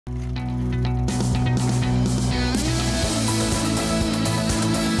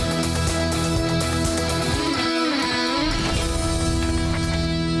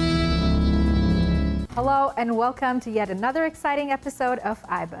Hello and welcome to yet another exciting episode of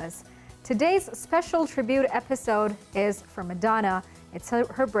iBuzz. Today's special tribute episode is for Madonna. It's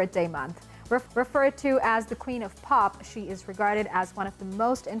her birthday month. Referred to as the Queen of Pop, she is regarded as one of the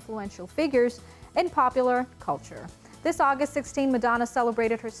most influential figures in popular culture. This August 16, Madonna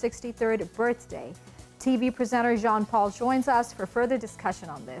celebrated her 63rd birthday. TV presenter Jean-Paul joins us for further discussion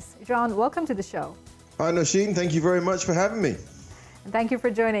on this. Jean, welcome to the show. Hi, Nosheen. Thank you very much for having me. And thank you for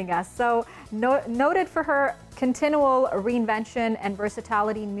joining us. So, noted for her continual reinvention and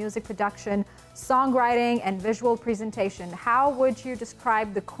versatility in music production, songwriting, and visual presentation, how would you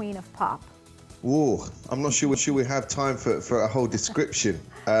describe the Queen of Pop? Whoa, I'm not sure we have time for a whole description.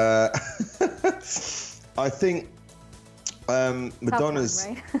 I think Madonna's...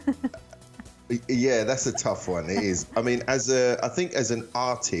 Tough one, right? Yeah, that's a tough one. It is. I mean, I think as an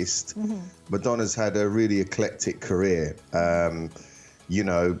artist, Madonna's had a really eclectic career. You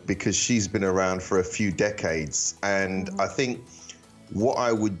know, because she's been around for a few decades, and I think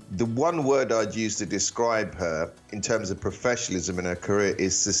the one word I'd use to describe her in terms of professionalism in her career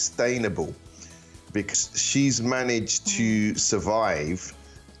is sustainable, because she's managed to survive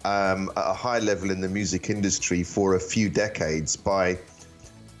at a high level in the music industry for a few decades by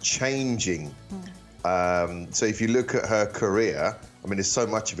changing. So if you look at her career, I mean, there's so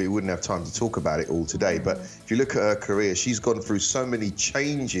much of it, we wouldn't have time to talk about it all today, but if you look at her career, she's gone through so many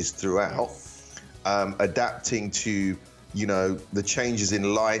changes throughout, adapting to, you know, the changes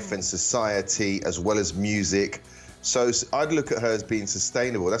in life and society as well as music. So I'd look at her as being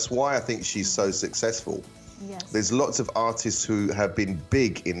sustainable. That's why I think she's so successful. Yes. There's lots of artists who have been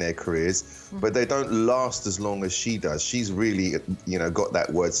big in their careers, but they don't last as long as she does. She's really, you know, got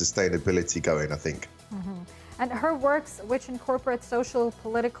that word sustainability going, I think. And her works, which incorporate social,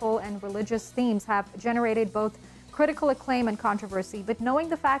 political, and religious themes, have generated both critical acclaim and controversy. But knowing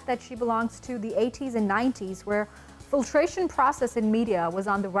the fact that she belongs to the 80s and 90s, where filtration process in media was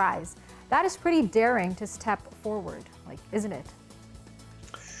on the rise, that is pretty daring to step forward, like, isn't it?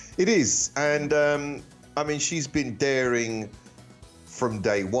 It is, and I mean, she's been daring from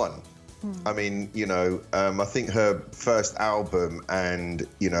day one. I mean, you know, I think her first album and,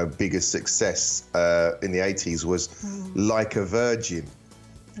 you know, biggest success in the 80s was Like a Virgin.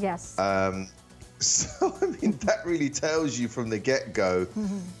 Yes. So, I mean, that really tells you from the get-go,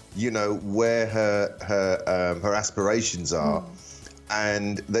 you know, where her aspirations are,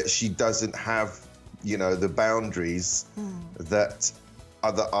 and that she doesn't have, you know, the boundaries that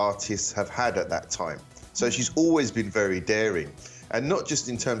other artists have had at that time. So she's always been very daring. And not just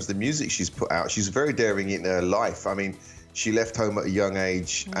in terms of the music she's put out, she's very daring in her life. I mean, she left home at a young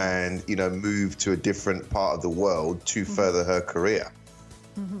age and, you know, moved to a different part of the world to further her career.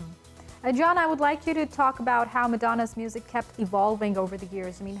 John, I would like you to talk about how Madonna's music kept evolving over the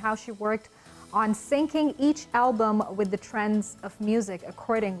years. I mean, how she worked on syncing each album with the trends of music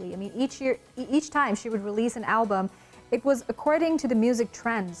accordingly. I mean, each time she would release an album, it was according to the music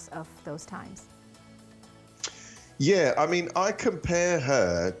trends of those times. Yeah, I mean, I compare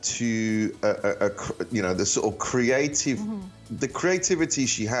her to, you know, the sort of creative, the creativity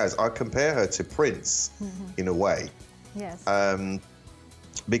she has. I compare her to Prince in a way. Yes.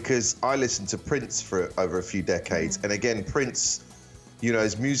 Because I listened to Prince for over a few decades. And again, Prince, you know,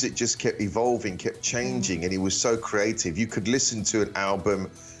 his music just kept evolving, kept changing, and he was so creative. You could listen to an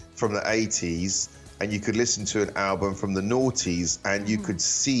album from the 80s and you could listen to an album from the noughties, and you could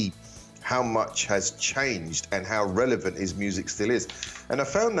see how much has changed and how relevant his music still is. And I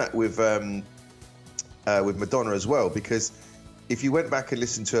found that with Madonna as well, because if you went back and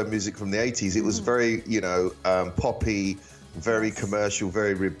listened to her music from the 80s, it was very, you know, poppy, very commercial,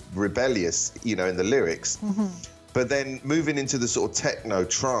 very rebellious, you know, in the lyrics. But then moving into the sort of techno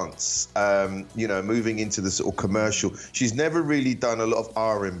trance, you know, moving into the sort of commercial, she's never really done a lot of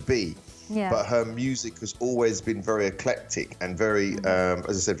R&B. Yeah. But her music has always been very eclectic and very, as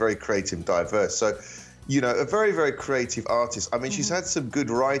I said, very creative and diverse. So, you know, a very, very creative artist. I mean, she's had some good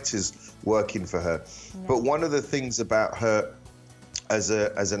writers working for her. But one of the things about her as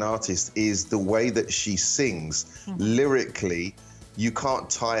an artist is the way that she sings. Lyrically, you can't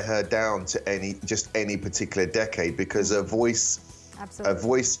tie her down to just any particular decade, because her voice,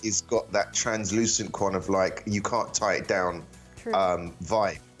 has got that translucent kind of, like, you can't tie it down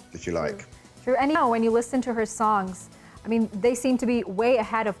vibe, if you like. True. And you know, when you listen to her songs, I mean, they seem to be way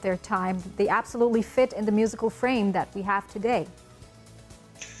ahead of their time. They absolutely fit in the musical frame that we have today.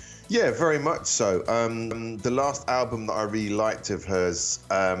 Yeah, very much so. The last album that I really liked of hers,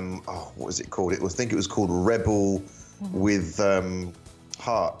 what was it called? I think it was called Rebel with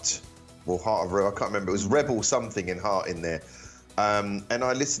Heart, or Heart of Rebel, I can't remember. It was Rebel something and Heart in there. And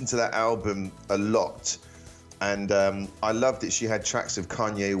I listened to that album a lot. And I loved it. She had tracks of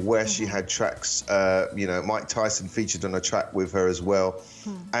Kanye West. She had tracks, you know, Mike Tyson featured on a track with her as well.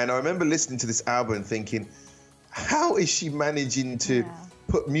 And I remember listening to this album and thinking, how is she managing to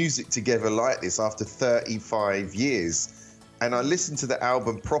put music together like this after 35 years? And I listened to the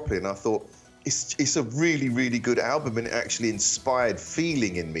album properly and I thought, it's a really, really good album, and it actually inspired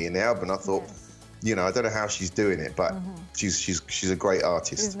feeling in me in the album. I thought, you know, I don't know how she's doing it, but she's a great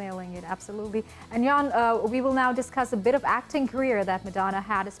artist. She's nailing it, absolutely. And Jan, we will now discuss a bit of acting career that Madonna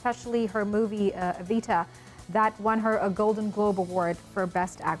had, especially her movie Evita, that won her a Golden Globe Award for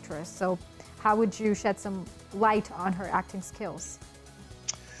Best Actress. So how would you shed some light on her acting skills?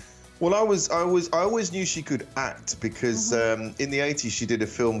 Well, I always knew she could act because in the 80s she did a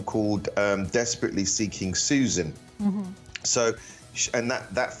film called Desperately Seeking Susan. So, and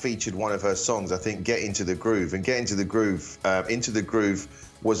that featured one of her songs, I think, Get Into the Groove. And Get Into the Groove, Into the Groove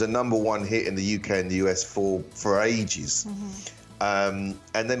was a #1 hit in the UK and the US for ages. And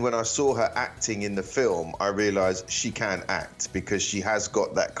then when I saw her acting in the film, I realized she can act because she has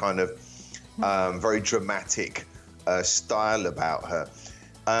got that kind of very dramatic style about her.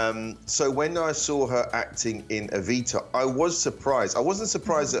 So when I saw her acting in Evita, I was surprised. I wasn't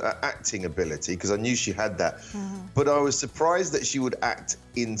surprised at her acting ability because I knew she had that, but I was surprised that she would act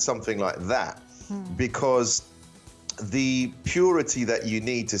in something like that because the purity that you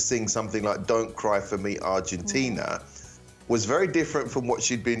need to sing something like Don't Cry For Me, Argentina was very different from what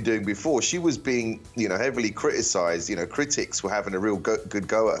she'd been doing before. She was being, you know, heavily criticized. You know, critics were having a real good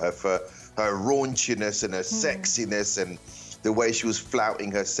go at her for her raunchiness and her sexiness and the way she was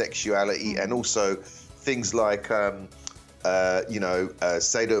flouting her sexuality, and also things like, you know,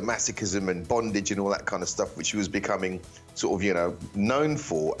 sadomasochism and bondage and all that kind of stuff, which she was becoming sort of, you know, known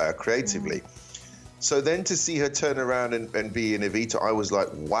for creatively. So then to see her turn around and be in Evita, I was like,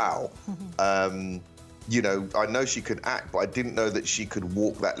 wow. You know, I know she could act, but I didn't know that she could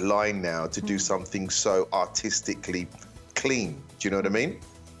walk that line now to do something so artistically clean. Do you know what I mean?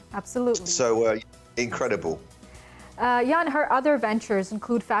 Absolutely. So incredible. Jan, her other ventures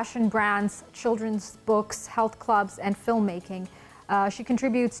include fashion brands, children's books, health clubs, and filmmaking. She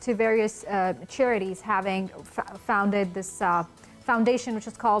contributes to various charities, having founded this foundation, which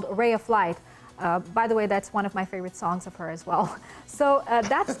is called Ray of Light. By the way, that's one of my favorite songs of her as well. So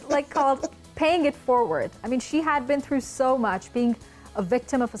that's like called Paying It Forward. I mean, she had been through so much, being a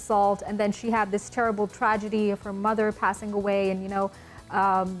victim of assault, and then she had this terrible tragedy of her mother passing away, and, you know,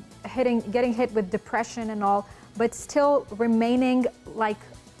 getting hit with depression and all, but still remaining like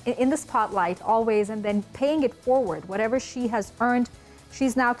in the spotlight always, and then paying it forward. Whatever she has earned,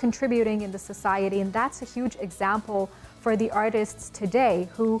 she's now contributing in the society, and that's a huge example for the artists today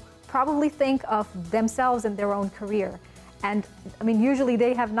who probably think of themselves and their own career. And I mean, usually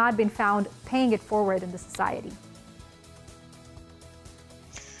they have not been found paying it forward in the society.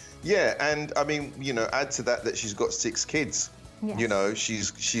 Yeah, and I mean, you know, add to that she's got 6 kids. Yes. You know, she's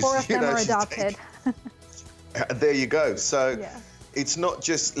 4 of them are adopted. There you go. So it's not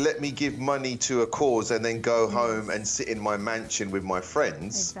just let me give money to a cause and then go home and sit in my mansion with my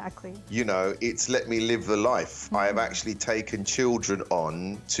friends. Exactly. You know, it's let me live the life. I have actually taken children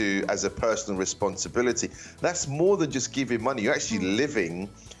on to as a personal responsibility. That's more than just giving money. You're actually living,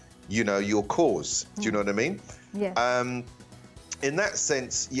 you know, your cause. Do you know what I mean? Yeah. In that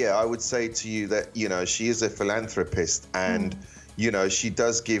sense, yeah, I would say to you that, you know, she is a philanthropist, and you know, she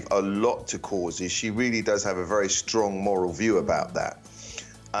does give a lot to causes. She really does have a very strong moral view about that.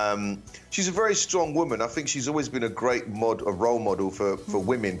 She's a very strong woman. I think she's always been a great role model for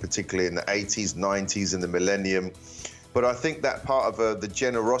women, particularly in the 80s, 90s, and the millennium. But I think that part of her, the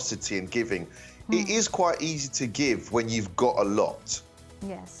generosity and giving, it is quite easy to give when you've got a lot.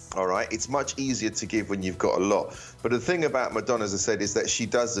 Yes. All right. It's much easier to give when you've got a lot. But the thing about Madonna, as I said, is that she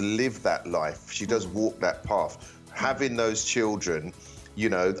does live that life. She does walk that path. Having those children, you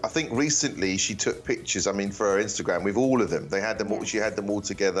know, I think recently she took pictures, I mean, for her Instagram with all of them. They had them all, she had them all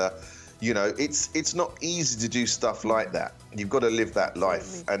together. You know, it's not easy to do stuff like that. You've got to live that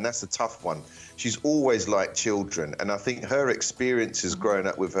life, and that's a tough one. She's always liked children, and I think her experiences growing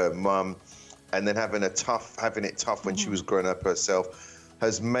up with her mum and then having it tough when she was growing up herself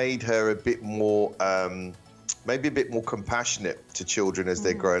has made her a bit more, maybe a bit more compassionate to children as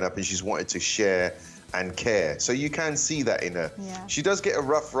they're growing up, and she's wanted to share and care. So you can see that in her. Yeah. She does get a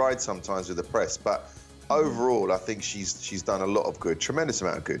rough ride sometimes with the press, but overall, I think she's done a lot of good, tremendous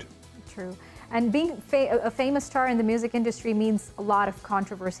amount of good. True. And being a famous star in the music industry means a lot of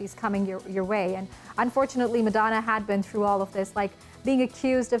controversies coming your way. And unfortunately, Madonna had been through all of this, like being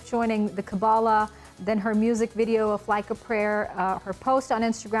accused of joining the Kabbalah, then her music video of Like a Prayer, her post on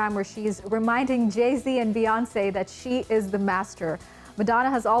Instagram where she's reminding Jay-Z and Beyonce that she is the master. Madonna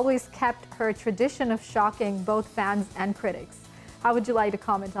has always kept her tradition of shocking both fans and critics. How would you like to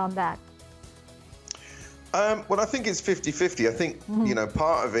comment on that? Well, I think it's 50-50. I think, you know,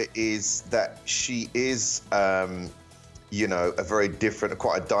 part of it is that she is, you know, a very different,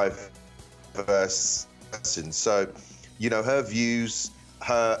 quite a diverse person. So, you know, her views,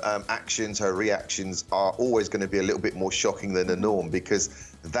 her actions, her reactions are always going to be a little bit more shocking than the norm,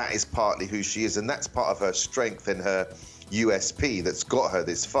 because that is partly who she is, and that's part of her strength and her USP that's got her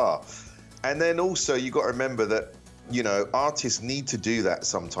this far. And then also you got to remember that, you know, artists need to do that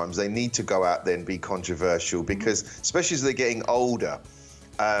sometimes. They need to go out there and be controversial, because especially as they're getting older.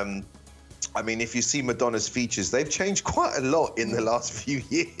 I mean, if you see Madonna's features, they've changed quite a lot in the last few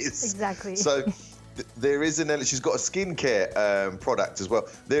years. Exactly. So there is an element. She's got a skincare product as well.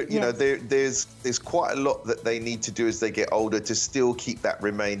 There, you know, there's quite a lot that they need to do as they get older to still keep that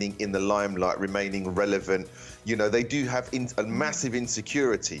remaining in the limelight, remaining relevant. You know, they do have massive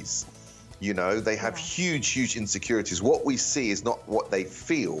insecurities. You know, they have huge insecurities. What we see is not what they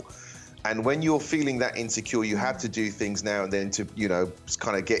feel. And when you're feeling that insecure, you have to do things now and then to, you know,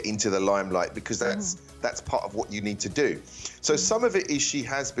 kind of get into the limelight, because that's part of what you need to do. So some of it is she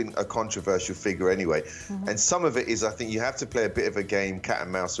has been a controversial figure anyway. And some of it is, I think you have to play a bit of a game, cat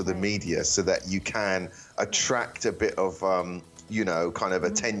and mouse with the media, so that you can attract a bit of, you know, kind of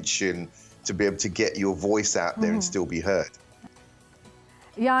attention to be able to get your voice out there and still be heard.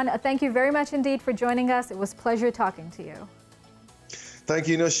 Jan, thank you very much indeed for joining us. It was a pleasure talking to you. Thank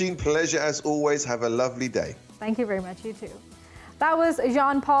you, Nosheen. Pleasure as always. Have a lovely day. Thank you very much. You too. That was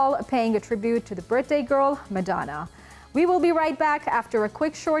Jean-Paul paying a tribute to the birthday girl, Madonna. We will be right back after a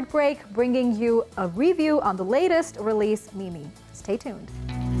quick short break, bringing you a review on the latest release, Mimi. Stay tuned.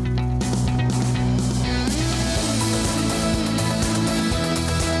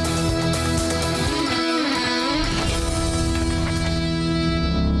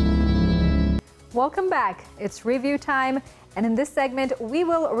 Welcome back. It's review time, and in this segment, we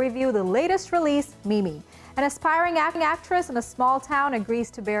will review the latest release, Mimi. An aspiring actress in a small town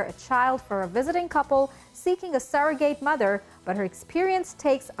agrees to bear a child for a visiting couple seeking a surrogate mother, but her experience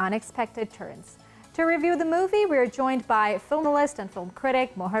takes unexpected turns. To review the movie, we are joined by film analyst and film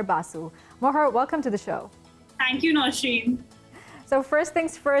critic Mohar Basu. Mohar, welcome to the show. Thank you, Nosheen. So first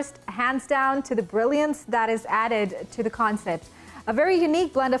things first, hands down to the brilliance that is added to the concept. A very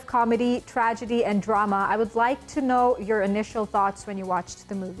unique blend of comedy, tragedy, and drama. I would like to know your initial thoughts when you watched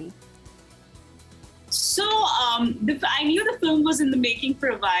the movie. So I knew the film was in the making for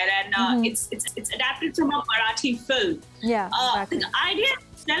a while, and it's adapted from a Marathi film. Yeah, exactly. The idea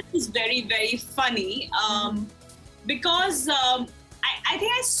itself is very, very funny because I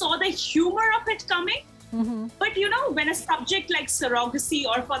think I saw the humor of it coming. But you know, when a subject like surrogacy,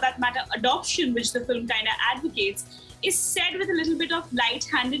 or for that matter adoption, which the film kind of advocates, is said with a little bit of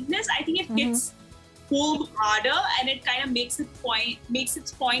light-handedness, I think it hits home harder, and it kind of makes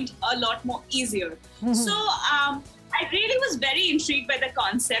its point a lot more easier. So I really was very intrigued by the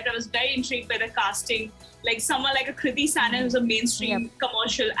concept. I was very intrigued by the casting. Like someone like a Kriti Sanon, who's a mainstream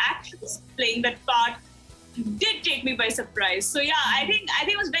commercial actress, playing that part did take me by surprise. So yeah, I think I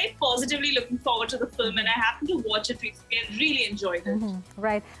was very positively looking forward to the film, and I happened to watch it recently and really enjoyed it.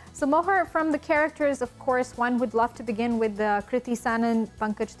 Right. So Mohar, from the characters, of course, one would love to begin with Kriti Sanon,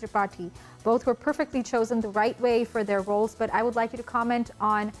 Pankaj Tripathi. Both were perfectly chosen the right way for their roles, but I would like you to comment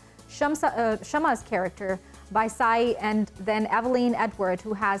on Shama's character by Sai, and then Evelyn Edward,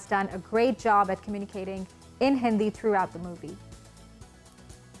 who has done a great job at communicating in Hindi throughout the movie.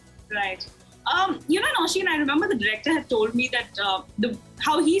 Right. You know, Nosheen, I remember the director had told me that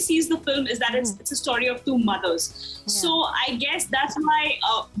how he sees the film is that it's a story of two mothers. Yeah. So I guess that's why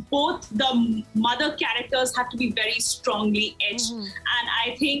both the mother characters have to be very strongly etched. And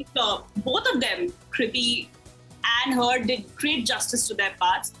I think both of them, Kriti and her, did great justice to their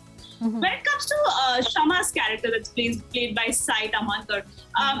parts. When it comes to Shama's character, that's played by Sai Tamankar,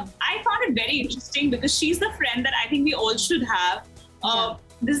 I found it very interesting, because she's the friend that I think we all should have.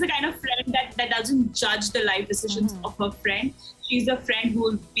 This is the kind of friend that doesn't judge the life decisions of her friend. She's a friend who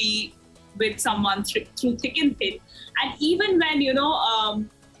will be with someone through thick and thin. And even when,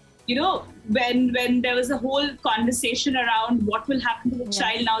 when there was a whole conversation around what will happen to the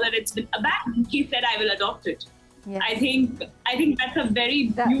child now that it's been abandoned, he said, I will adopt it. Yes. I think that's a very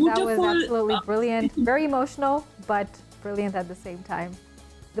beautiful... That was absolutely brilliant. Very emotional, but brilliant at the same time.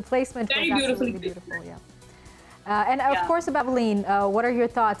 The placement was absolutely beautiful, yeah. And of course, about Evelyn, what are your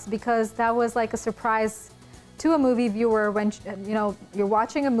thoughts? Because that was like a surprise to a movie viewer when, you know, you're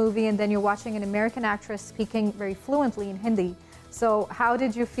watching a movie and then you're watching an American actress speaking very fluently in Hindi. So how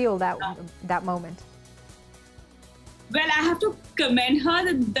did you feel that moment? Well, I have to commend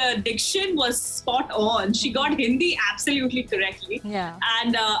her that the diction was spot on. She got Hindi absolutely correctly. Yeah.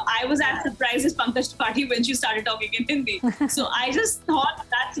 And I was as surprised as Pankaj Tripathi when she started talking in Hindi. So I just thought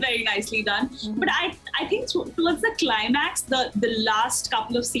that's very nicely done. But I think towards the climax, the last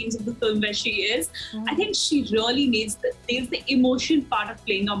couple of scenes of the film where she is, I think she really needs the emotion part of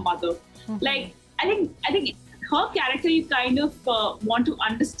playing a mother. Like, I think her character, you kind of want to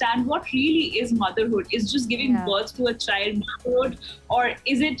understand what really is motherhood. Is just giving birth to a child motherhood, or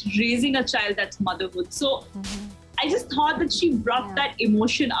is it raising a child that's motherhood? So I just thought that she brought that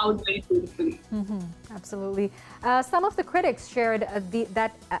emotion out very beautifully. Absolutely. Some of the critics shared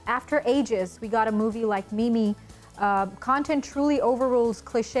that after ages, we got a movie like Mimi. Content truly overrules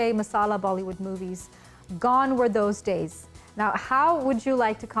cliche masala Bollywood movies. Gone were those days. Now, how would you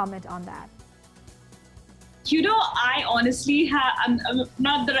like to comment on that? You know, I honestly I'm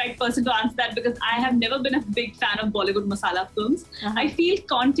not the right person to answer that because I have never been a big fan of Bollywood masala films. I feel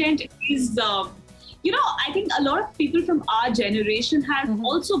content is, you know, I think a lot of people from our generation have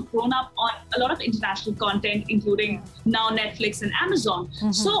also grown up on a lot of international content, including now Netflix and Amazon.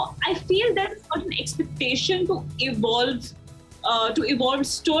 So I feel there's got an expectation to evolve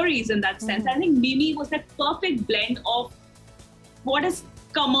stories in that sense. I think Mimi was that perfect blend of what is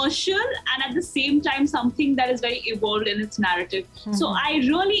commercial and at the same time something that is very evolved in its narrative. So I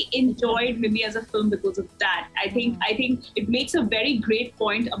really enjoyed Mimi as a film because of that. I think it makes a very great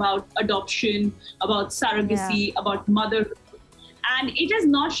point about adoption, about surrogacy, about motherhood, and it is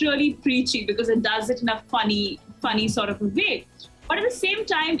not really preachy because it does it in a funny sort of a way. But at the same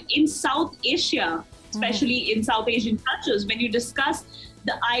time, in South Asia, especially in South Asian cultures, when you discuss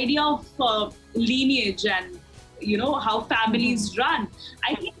the idea of lineage and you know how families run,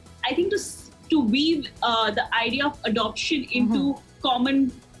 I think to weave the idea of adoption into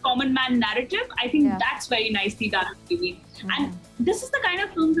common man narrative, I think that's very nicely done to me. And this is the kind of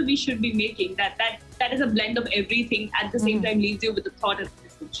films that we should be making. That is a blend of everything, at the same time leaves you with the thought and the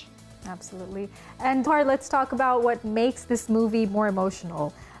message. Absolutely. And Har, let's talk about what makes this movie more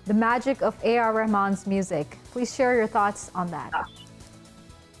emotional. The magic of A.R. Rahman's music. Please share your thoughts on that.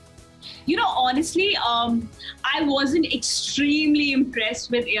 You know, honestly, I wasn't extremely impressed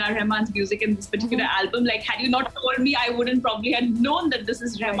with A.R. Rahman's music in this particular album. Like, had you not told me, I wouldn't probably have known that this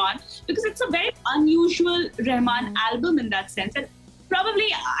is Rahman, because it's a very unusual Rahman album in that sense. And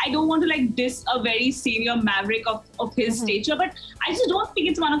probably, I don't want to like diss a very senior maverick of his stature, but I just don't think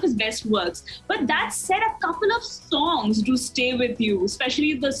it's one of his best works. But that said, a couple of songs do stay with you,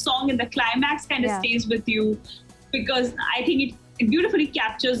 especially the song in the climax kind of stays with you, because I think it beautifully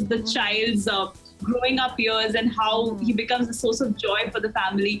captures the child's growing up years and how he becomes a source of joy for the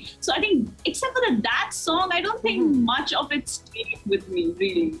family. So I think, except for that song, I don't think much of it stayed with me,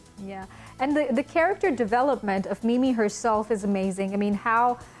 really. Yeah, and the character development of Mimi herself is amazing. I mean,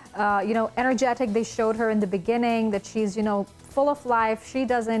 how you know, energetic they showed her in the beginning, that she's, you know, full of life. She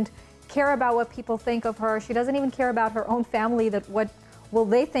doesn't care about what people think of her. She doesn't even care about her own family, that what will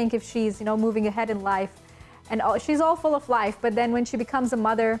they think if she's, you know, moving ahead in life. And she's all full of life, but then when she becomes a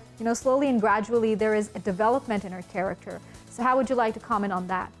mother, you know, slowly and gradually there is a development in her character. So how would you like to comment on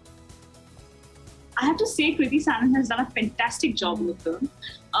that? I have to say Kriti Sanon has done a fantastic job in the film.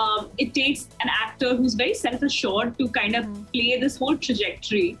 It takes an actor who's very self-assured to kind of play this whole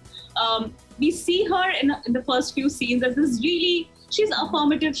trajectory. We see her in the first few scenes as this really, she's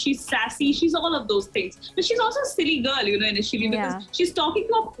affirmative, she's sassy, she's all of those things. But she's also a silly girl, you know, initially, because she's talking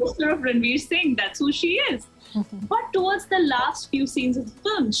to a poster of Ranveer Singh. That's who she is. But towards the last few scenes of the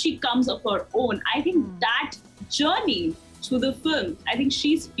film, she comes of her own. I think that journey through the film, I think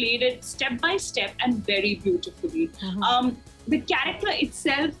she's played it step by step and very beautifully. The character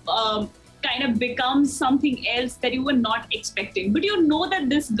itself kind of becomes something else that you were not expecting. But you know that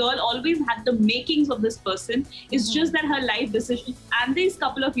this girl always had the makings of this person. It's just that her life decisions and these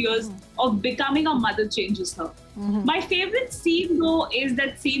couple of years of becoming a mother changes her. My favorite scene, though, is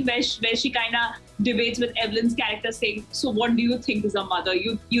that scene where she kind of debates with Evelyn's character, saying, "So what do you think is a mother?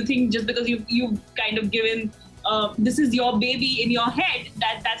 You think just because you've kind of given this is your baby in your head,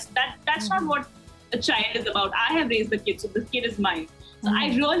 that's not what a child is about. I have raised the kid, so the kid is mine." So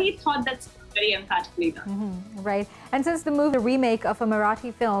I really thought that's very emphatically done. Right. And since the movie, a remake of a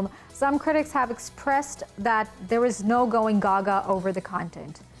Marathi film, some critics have expressed that there is no going gaga over the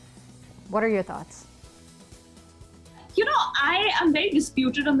content. What are your thoughts? You know, I am very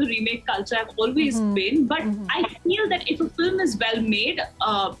disputed on the remake culture. I've always been, but I feel that if a film is well made,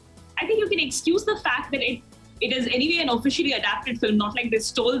 I think you can excuse the fact that it is anyway an officially adapted film, not like they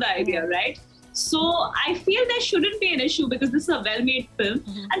stole the idea, right? So I feel there shouldn't be an issue because this is a well-made film,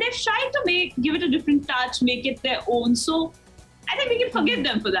 and they've tried to give it a different touch, make it their own. So I think we can forgive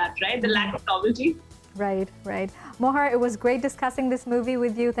them for that, right? The lack of novelty. Right, right. Mohar, it was great discussing this movie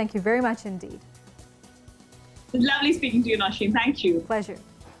with you. Thank you very much indeed. It's lovely speaking to you, Nosheen. Thank you. Pleasure.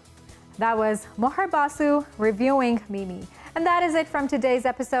 That was Mohar Basu reviewing Mimi. And that is it from today's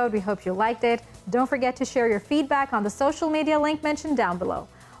episode. We hope you liked it. Don't forget to share your feedback on the social media link mentioned down below.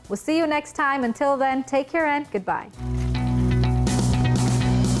 We'll see you next time. Until then, take care and goodbye.